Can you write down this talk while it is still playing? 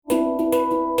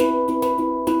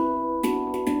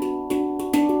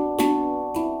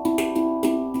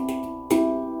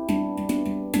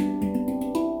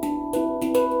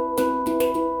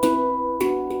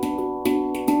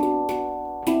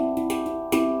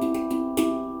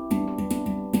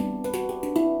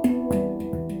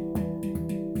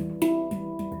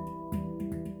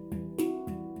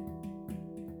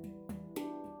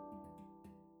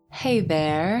Hey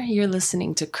there, you're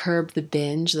listening to Curb the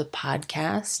Binge, the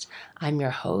podcast. I'm your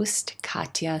host,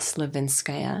 Katya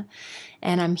Slavinskaya,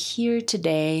 and I'm here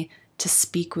today to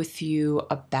speak with you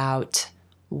about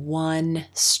one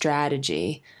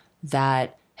strategy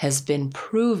that has been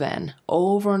proven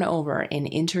over and over in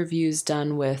interviews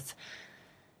done with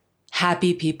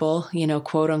happy people,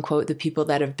 quote unquote, the people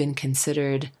that have been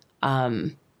considered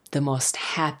the most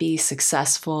happy,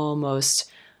 successful,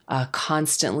 most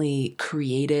constantly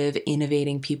creative,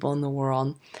 innovating people in the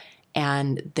world.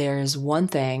 And there's one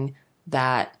thing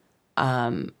that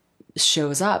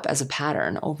shows up as a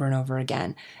pattern over and over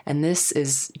again. And this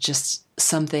is just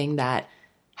something that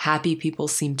happy people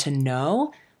seem to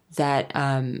know that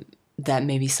that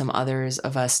maybe some others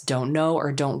of us don't know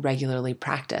or don't regularly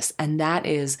practice. And that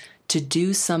is to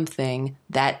do something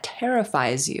that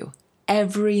terrifies you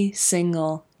every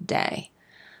single day.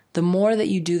 The more that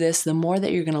you do this, the more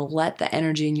that you're going to let the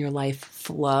energy in your life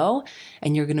flow,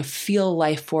 and you're going to feel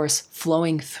life force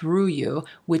flowing through you,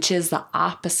 which is the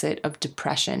opposite of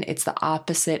depression. It's the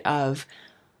opposite of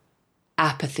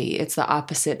apathy. It's the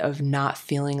opposite of not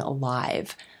feeling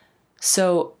alive.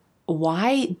 So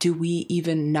why do we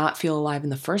even not feel alive in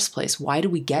the first place? Why do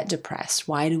we get depressed?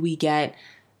 Why do we get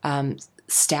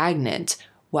stagnant?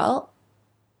 Well,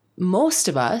 most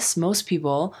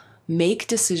people make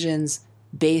decisions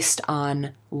based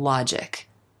on logic.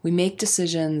 We make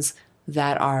decisions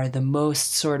that are the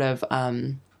most sort of,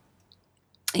 the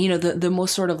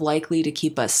most sort of likely to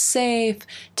keep us safe,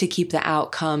 to keep the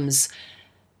outcomes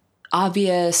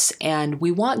obvious, and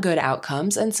we want good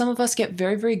outcomes. And some of us get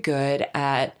very, very good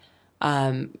at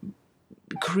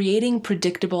creating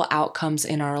predictable outcomes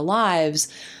in our lives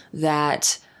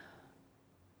that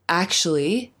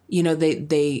actually,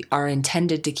 they are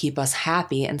intended to keep us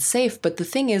happy and safe. But the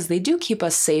thing is, they do keep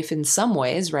us safe in some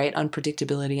ways, right?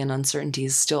 Unpredictability and uncertainty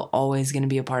is still always going to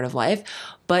be a part of life.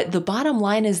 But the bottom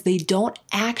line is they don't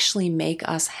actually make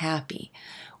us happy.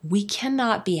 We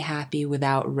cannot be happy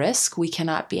without risk. We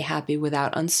cannot be happy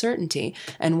without uncertainty.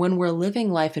 And when we're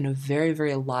living life in a very,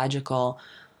 very logical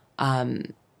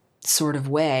sort of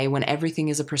way, when everything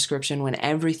is a prescription, when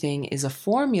everything is a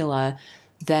formula,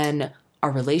 then our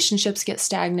relationships get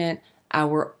stagnant.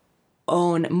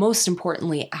 Most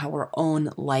importantly, our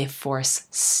own life force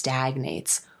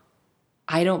stagnates.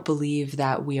 I don't believe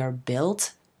that we are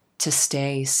built to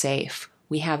stay safe.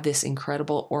 We have this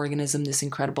incredible organism, this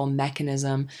incredible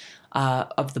mechanism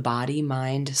of the body,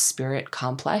 mind, spirit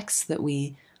complex that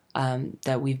we've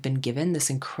been given,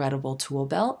 this incredible tool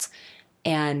belt.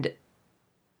 And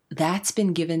that's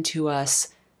been given to us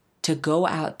to go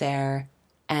out there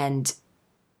and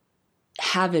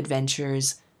have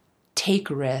adventures, take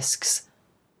risks,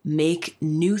 make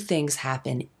new things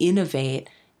happen, innovate,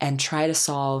 and try to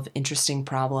solve interesting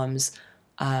problems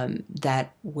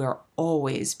that we're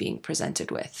always being presented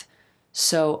with.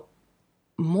 So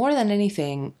more than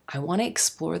anything, I want to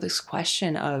explore this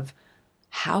question of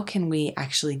how can we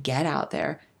actually get out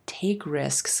there, take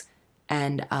risks,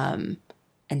 and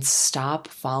stop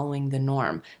following the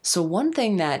norm. So one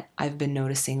thing that I've been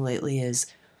noticing lately is,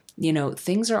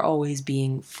 things are always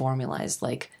being formalized,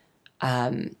 like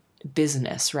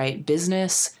business, right?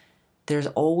 Business, there's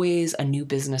always a new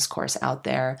business course out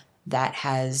there that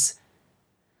has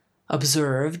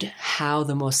observed how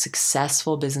the most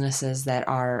successful businesses that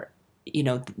are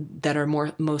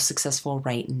most successful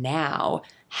right now,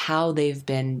 how they've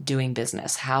been doing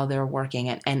business, how they're working,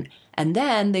 and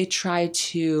then they try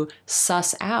to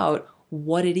suss out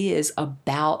what it is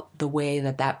about the way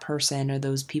that person or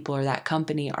those people or that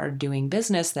company are doing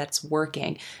business that's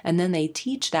working. And then they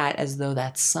teach that as though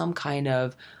that's some kind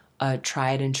of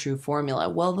tried and true formula.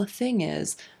 Well, the thing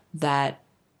is that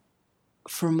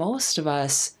for most of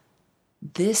us,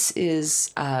 this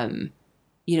is,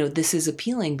 this is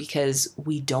appealing because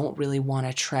we don't really want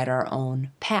to tread our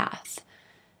own path.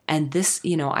 And this,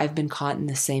 I've been caught in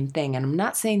the same thing. And I'm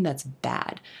not saying that's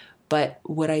bad. But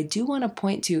what I do want to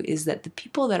point to is that the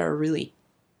people that are really,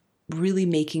 really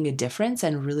making a difference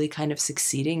and really kind of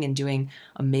succeeding and doing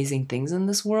amazing things in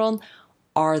this world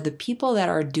are the people that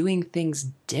are doing things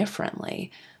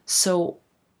differently. So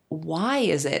why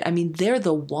is it? I mean, they're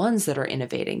the ones that are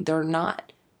innovating. They're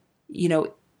not,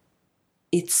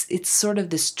 it's sort of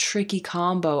this tricky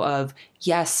combo of,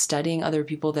 yes, studying other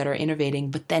people that are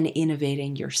innovating, but then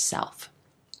innovating yourself.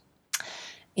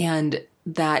 And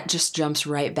that just jumps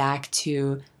right back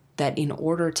to that in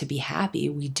order to be happy,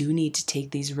 we do need to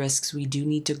take these risks. We do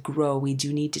need to grow. We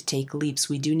do need to take leaps.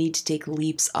 We do need to take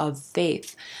leaps of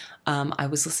faith. I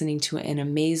was listening to an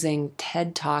amazing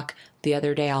TED Talk the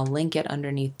other day. I'll link it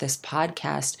underneath this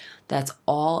podcast. That's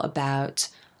all about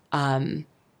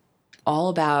all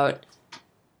about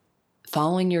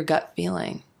following your gut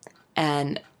feeling.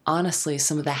 And honestly,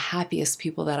 some of the happiest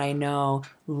people that I know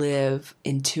live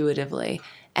intuitively.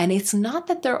 And it's not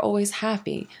that they're always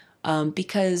happy,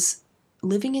 because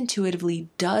living intuitively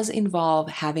does involve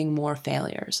having more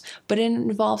failures, but it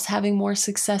involves having more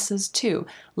successes too.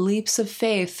 Leaps of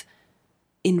faith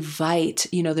invite,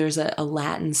 there's a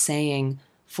Latin saying,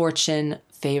 fortune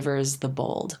favors the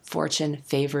bold, fortune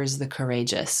favors the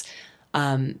courageous.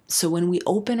 So when we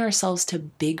open ourselves to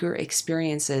bigger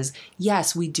experiences,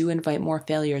 yes, we do invite more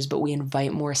failures, but we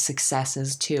invite more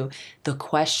successes too. The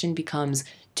question becomes,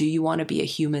 do you want to be a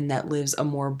human that lives a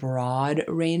more broad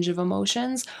range of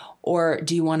emotions, or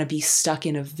do you want to be stuck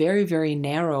in a very, very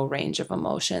narrow range of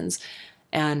emotions?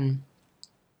 And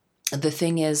the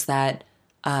thing is that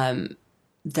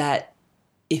that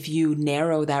if you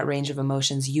narrow that range of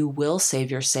emotions, you will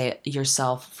save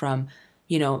yourself from,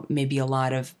 maybe a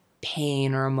lot of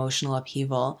pain or emotional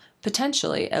upheaval,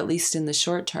 potentially, at least in the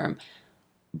short term.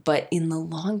 But in the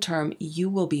long term, you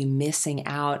will be missing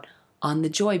out on the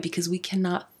joy, because we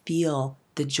cannot feel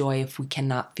the joy if we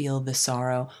cannot feel the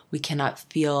sorrow. We cannot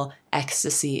feel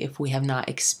ecstasy if we have not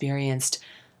experienced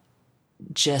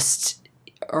just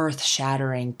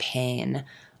earth-shattering pain.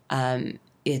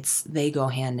 They go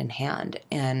hand in hand.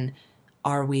 And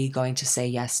are we going to say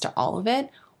yes to all of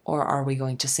it, or are we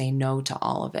going to say no to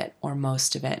all of it or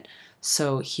most of it?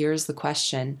 So here's the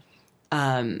question.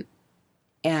 And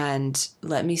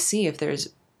let me see if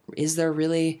is there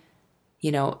really,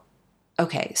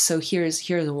 okay, so here's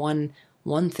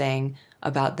one thing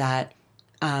about that.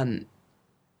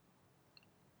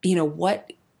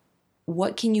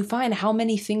 What can you find? How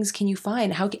many things can you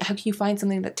find? How can you find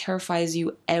something that terrifies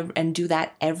you and do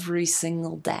that every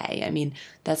single day? I mean,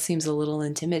 that seems a little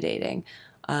intimidating.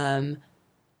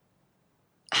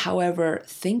 However,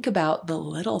 think about the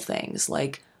little things.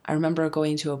 Like, I remember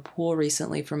going to a pool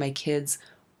recently for my kid's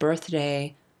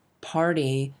birthday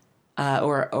party,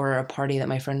 or a party that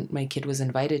my kid was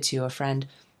invited to, a friend,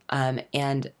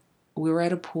 and we were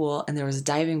at a pool and there was a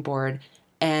diving board.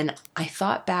 And I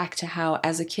thought back to how,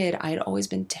 as a kid, I had always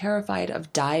been terrified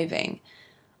of diving.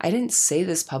 I didn't say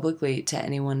this publicly to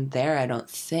anyone there, I don't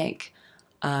think.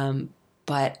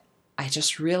 But I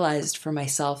just realized for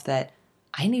myself that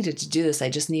I needed to do this. I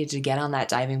just needed to get on that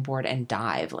diving board and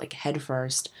dive, like head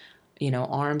first,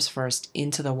 arms first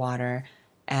into the water,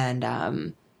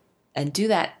 and do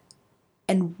that.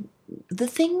 And the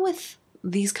thing with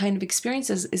these kind of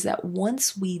experiences is that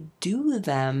once we do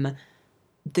them,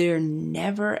 they're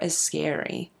never as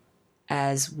scary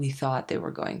as we thought they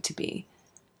were going to be.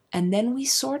 And then we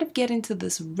sort of get into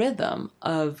this rhythm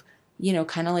of,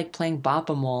 kind of like playing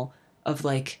Bop-A-Mole, of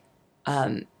like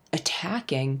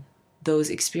attacking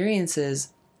those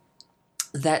experiences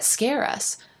that scare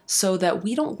us, so that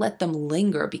we don't let them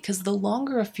linger, because the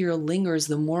longer a fear lingers,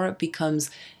 the more it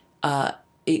becomes,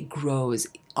 it grows.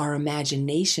 Our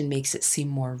imagination makes it seem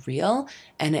more real,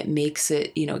 and it makes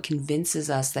it, it convinces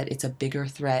us that it's a bigger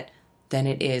threat than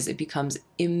it is. It becomes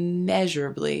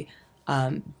immeasurably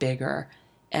bigger.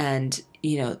 And,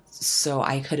 so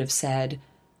I could have said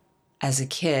as a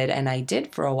kid, and I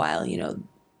did for a while,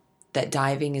 that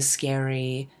diving is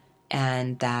scary,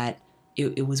 and that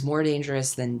it was more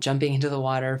dangerous than jumping into the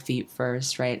water feet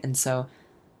first, right? And so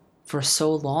for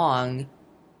so long,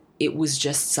 it was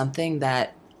just something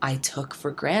that I took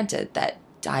for granted, that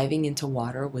diving into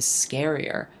water was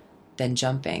scarier than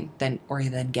jumping, than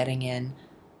getting in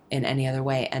any other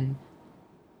way. And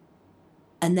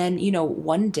then,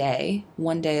 one day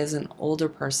as an older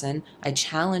person, I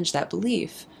challenged that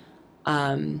belief.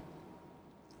 And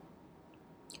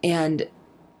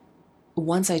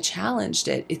once I challenged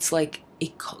it, it's like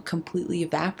it completely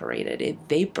evaporated. It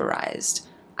vaporized.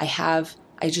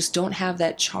 I just don't have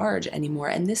that charge anymore.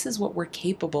 And this is what we're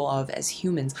capable of as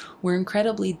humans. We're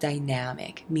incredibly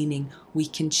dynamic, meaning we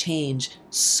can change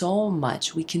so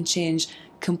much. We can change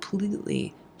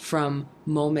completely from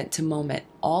moment to moment.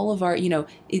 All of our,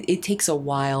 it takes a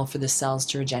while for the cells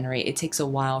to regenerate. It takes a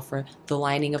while for the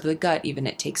lining of the gut. Even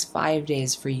it takes 5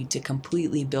 days for you to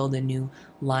completely build a new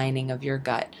lining of your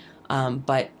gut.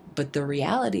 But the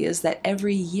reality is that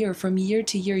every year, from year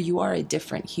to year, you are a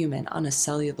different human on a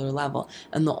cellular level.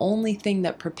 And the only thing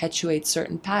that perpetuates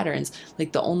certain patterns,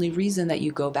 like the only reason that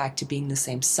you go back to being the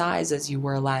same size as you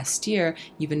were last year,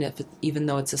 even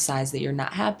though it's a size that you're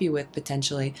not happy with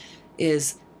potentially,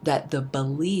 is that the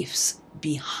beliefs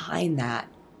behind that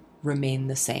remain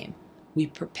the same. We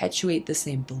perpetuate the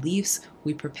same beliefs.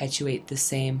 We perpetuate the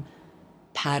same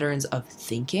patterns of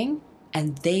thinking.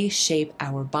 And they shape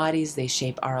our bodies, they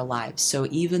shape our lives. So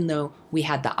even though we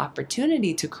had the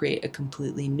opportunity to create a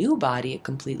completely new body, a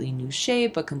completely new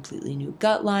shape, a completely new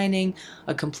gut lining,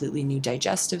 a completely new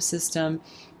digestive system,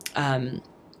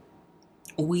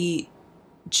 we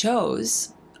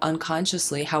chose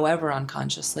unconsciously, however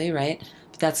unconsciously, right?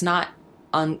 But that's not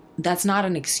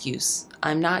an excuse.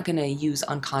 I'm not going to use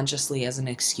unconsciously as an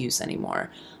excuse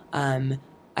anymore.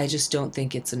 I just don't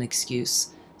think it's an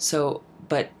excuse. So,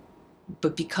 but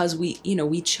because we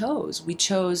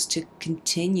chose to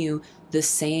continue the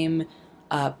same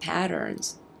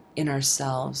patterns in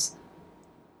ourselves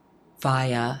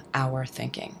via our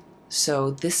thinking.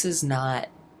 So this is not,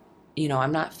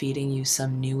 I'm not feeding you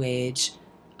some new age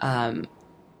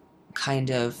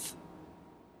kind of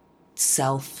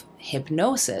self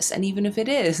hypnosis. And even if it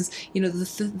is,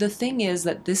 the thing is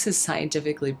that this is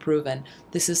scientifically proven.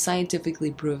 This is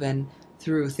scientifically proven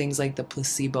through things like the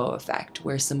placebo effect,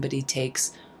 where somebody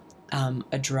takes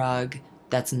a drug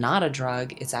that's not a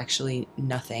drug. It's actually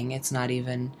nothing. It's not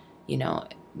even,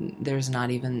 there's not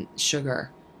even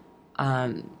sugar.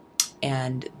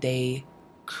 And they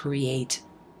create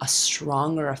a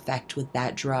stronger effect with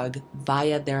that drug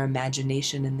via their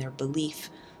imagination and their belief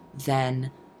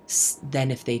than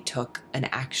if they took an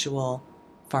actual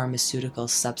pharmaceutical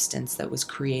substance that was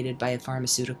created by a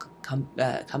pharmaceutical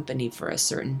company for a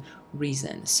certain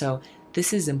reason. So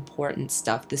this is important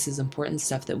stuff. This is important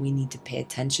stuff that we need to pay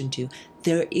attention to.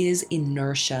 There is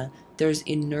inertia. There's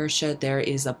inertia. There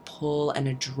is a pull and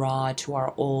a draw to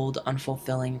our old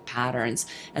unfulfilling patterns.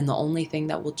 And the only thing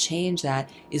that will change that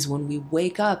is when we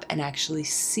wake up and actually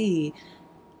see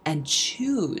and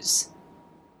choose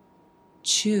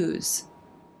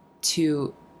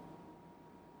to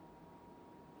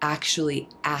actually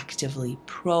actively,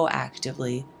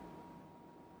 proactively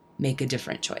make a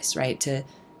different choice, right?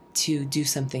 To do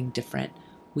something different.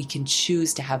 We can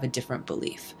choose to have a different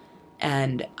belief.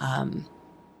 And,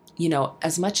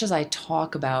 as much as I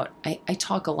talk about, I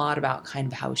talk a lot about kind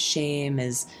of how shame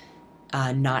is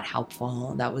not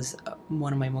helpful. That was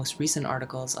one of my most recent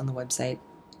articles on the website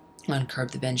on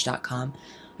curbthebinge.com.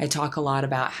 I talk a lot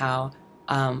about how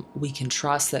we can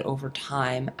trust that over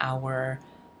time our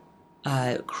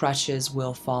crutches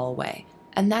will fall away.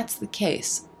 And that's the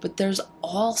case. But there's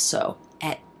also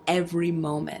at every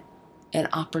moment an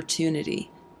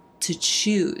opportunity to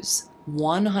choose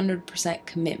 100%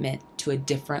 commitment to a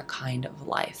different kind of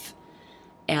life.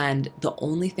 And the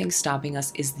only thing stopping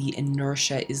us is the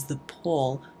inertia, is the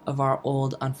pull of our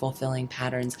old unfulfilling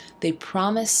patterns. They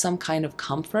promise some kind of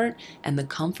comfort, and the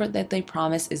comfort that they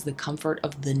promise is the comfort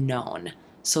of the known.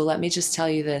 So let me just tell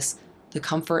you this. The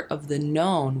comfort of the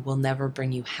known will never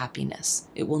bring you happiness.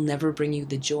 It will never bring you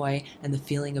the joy and the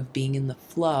feeling of being in the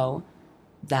flow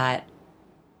that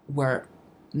where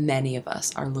many of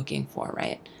us are looking for,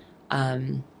 right?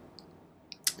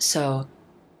 So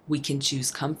we can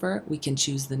choose comfort, we can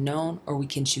choose the known, or we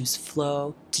can choose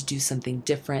flow, to do something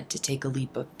different, to take a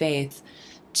leap of faith,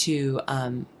 to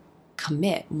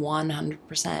commit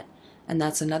 100%. And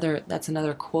that's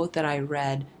another quote that I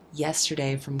read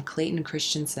yesterday from Clayton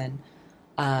Christensen,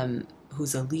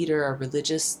 who's a leader, a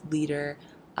religious leader,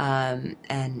 and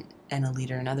a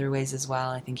leader in other ways as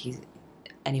well. I think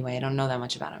anyway, I don't know that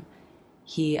much about him.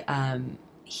 He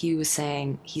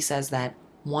says that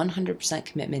 100%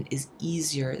 commitment is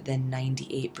easier than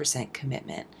 98%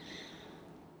 commitment.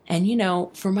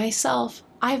 And for myself,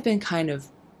 I've been kind of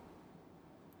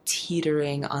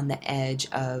teetering on the edge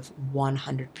of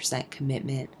 100%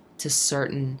 commitment to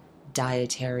certain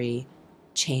dietary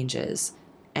changes.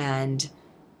 And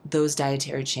those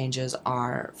dietary changes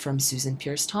are from Susan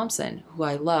Pierce Thompson, who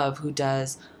I love, who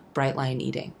does Bright Line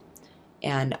Eating.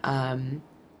 And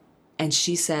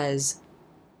she says,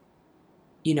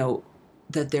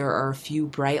 that there are a few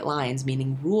bright lines,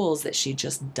 meaning rules that she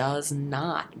just does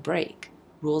not break,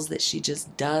 rules that she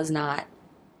just does not,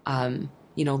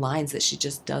 lines that she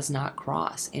just does not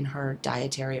cross in her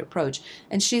dietary approach.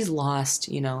 And she's lost,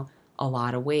 a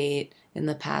lot of weight in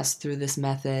the past through this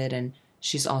method. And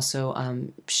she's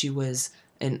also, she was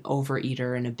an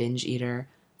overeater and a binge eater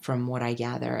from what I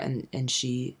gather. And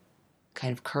she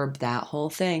kind of curbed that whole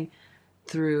thing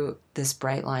through this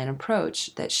bright line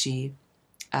approach that she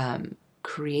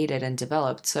created and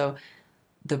developed. So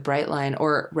the bright line,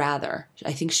 or rather,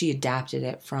 I think she adapted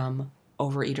it from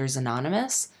Overeaters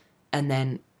Anonymous and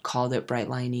then called it Bright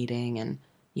Line Eating, and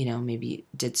maybe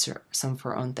did some of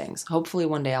her own things. Hopefully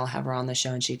one day I'll have her on the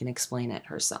show and she can explain it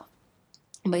herself.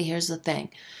 But here's the thing.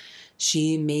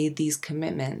 She made these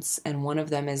commitments, and one of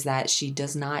them is that she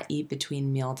does not eat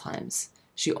between meal times.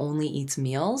 She only eats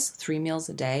meals, 3 meals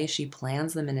a day. She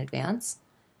plans them in advance.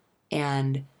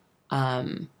 And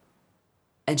And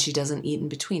she doesn't eat in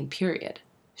between, period.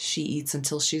 She eats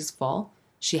until she's full.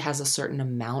 She has a certain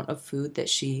amount of food that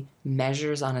she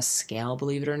measures on a scale,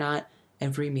 believe it or not,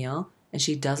 every meal. And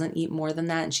she doesn't eat more than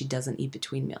that, and she doesn't eat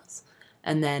between meals.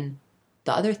 And then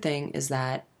the other thing is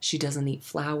that she doesn't eat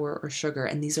flour or sugar,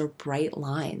 and these are bright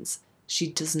lines. She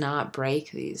does not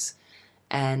break these.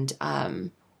 And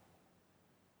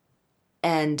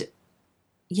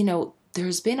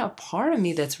there's been a part of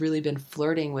me that's really been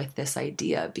flirting with this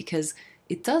idea because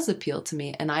it does appeal to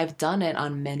me. And I've done it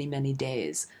on many, many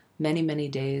days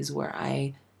where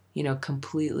I,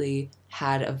 completely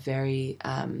had a very,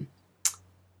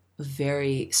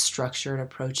 very structured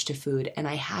approach to food. And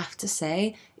I have to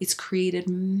say, it's created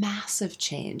massive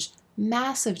change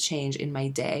in my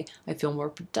day. I feel more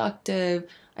productive.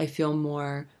 I feel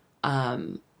more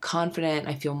confident.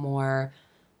 I feel more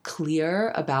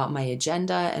clear about my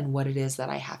agenda and what it is that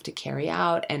I have to carry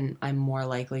out, and I'm more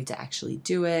likely to actually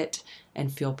do it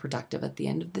and feel productive at the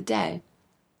end of the day.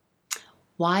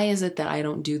 Why is it that I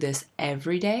don't do this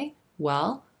every day?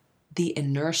 Well, the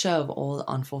inertia of old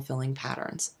unfulfilling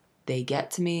patterns. They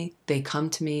get to me, they come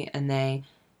to me, and they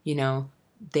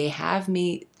have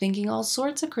me thinking all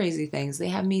sorts of crazy things. They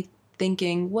have me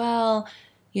thinking, well,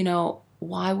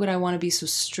 why would I want to be so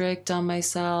strict on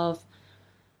myself?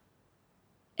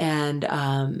 And,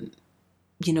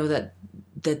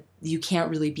 that you can't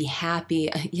really be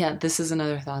happy. Yeah, this is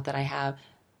another thought that I have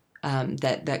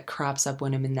that crops up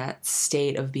when I'm in that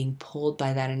state of being pulled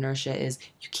by that inertia is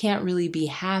you can't really be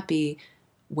happy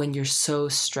when you're so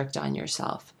strict on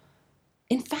yourself.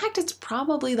 In fact, it's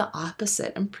probably the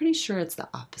opposite. I'm pretty sure it's the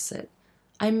opposite.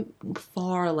 I'm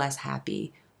far less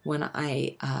happy when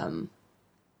I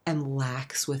am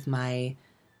lax with my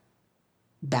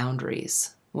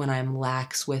boundaries, when I'm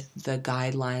lax with the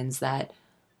guidelines that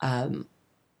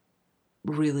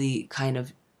really kind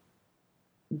of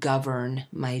govern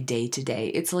my day to day.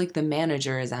 It's like the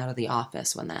manager is out of the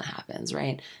office when that happens,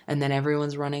 right? And then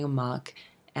everyone's running amok,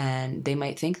 and they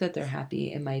might think that they're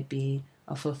happy. It might be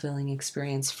a fulfilling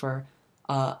experience for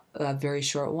a very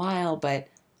short while, but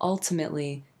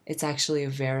ultimately it's actually a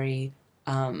very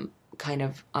kind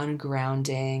of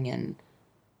ungrounding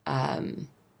and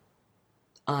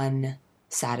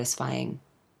unsatisfying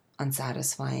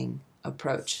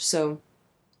approach. So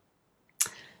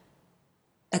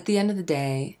at the end of the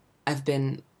day,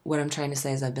 what I'm trying to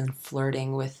say is I've been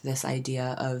flirting with this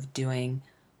idea of doing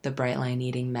the bright line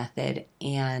eating method,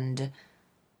 and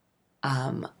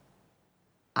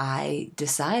I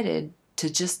decided to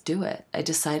just do it. I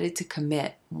decided to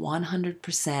commit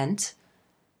 100%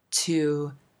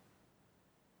 to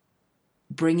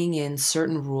bringing in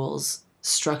certain rules,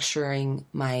 structuring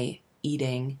my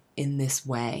eating in this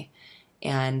way.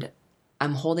 And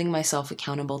I'm holding myself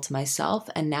accountable to myself,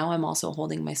 and now I'm also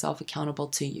holding myself accountable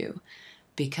to you,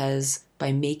 because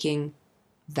by making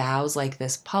vows like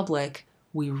this public,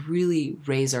 we really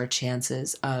raise our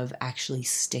chances of actually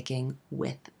sticking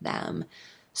with them.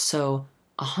 So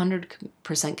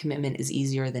 100% commitment is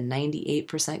easier than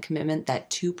 98% commitment. That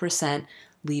 2%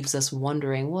 leaves us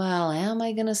wondering, well, am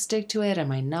I going to stick to it?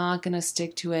 Am I not going to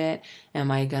stick to it?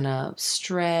 Am I going to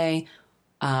stray?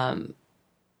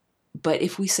 But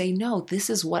if we say, no, this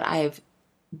is what I've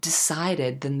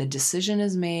decided, then the decision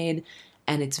is made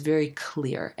and it's very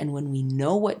clear. And when we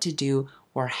know what to do,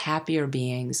 we're happier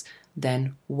beings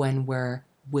than when we're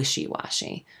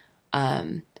wishy-washy.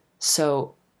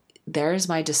 So there's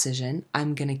my decision.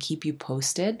 I'm going to keep you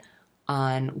posted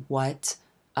on what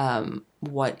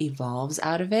evolves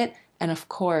out of it. And of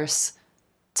course,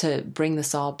 to bring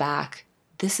this all back,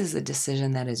 this is a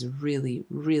decision that is really,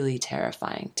 really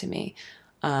terrifying to me.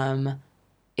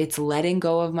 It's letting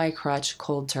go of my crutch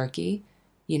cold turkey,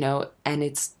 and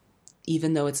it's,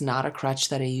 even though it's not a crutch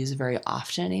that I use very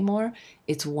often anymore,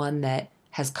 it's one that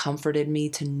has comforted me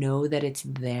to know that it's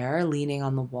there leaning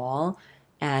on the wall,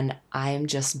 and I'm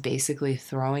just basically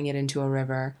throwing it into a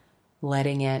river,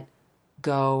 letting it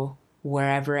go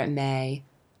wherever it may.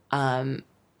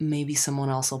 Maybe someone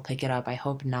else will pick it up. I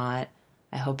hope not.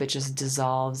 I hope it just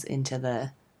dissolves into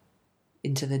the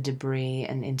debris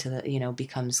and into the,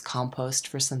 becomes compost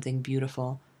for something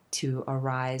beautiful to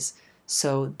arise.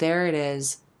 So there it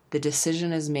is. The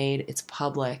decision is made. It's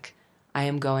public. I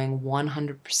am going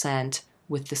 100%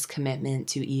 with this commitment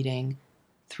to eating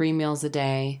 3 meals a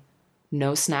day,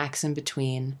 no snacks in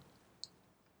between,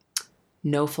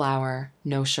 no flour,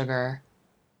 no sugar,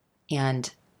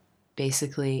 and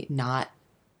basically not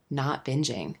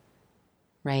binging,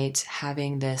 right?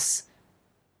 Having this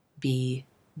be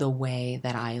the way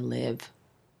that I live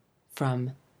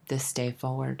from this day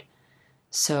forward.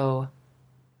 So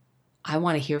I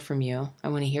want to hear from you. I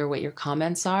want to hear what your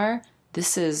comments are.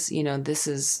 This is, this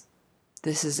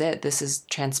is it. This is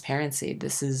transparency.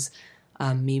 This is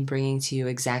me bringing to you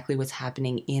exactly what's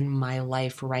happening in my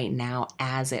life right now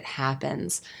as it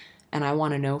happens. And I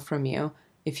want to know from you.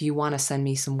 If you want to send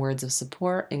me some words of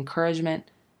support, encouragement,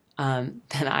 then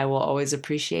I will always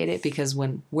appreciate it, because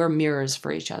when we're mirrors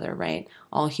for each other, right?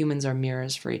 All humans are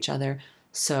mirrors for each other.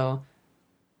 So,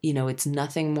 it's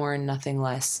nothing more and nothing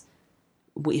less.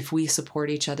 If we support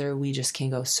each other, we just can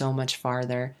go so much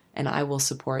farther. And I will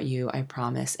support you, I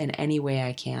promise, in any way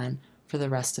I can for the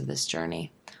rest of this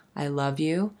journey. I love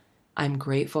you. I'm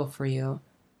grateful for you.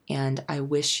 And I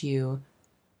wish you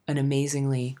an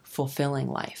amazingly fulfilling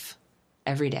life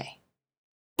every day.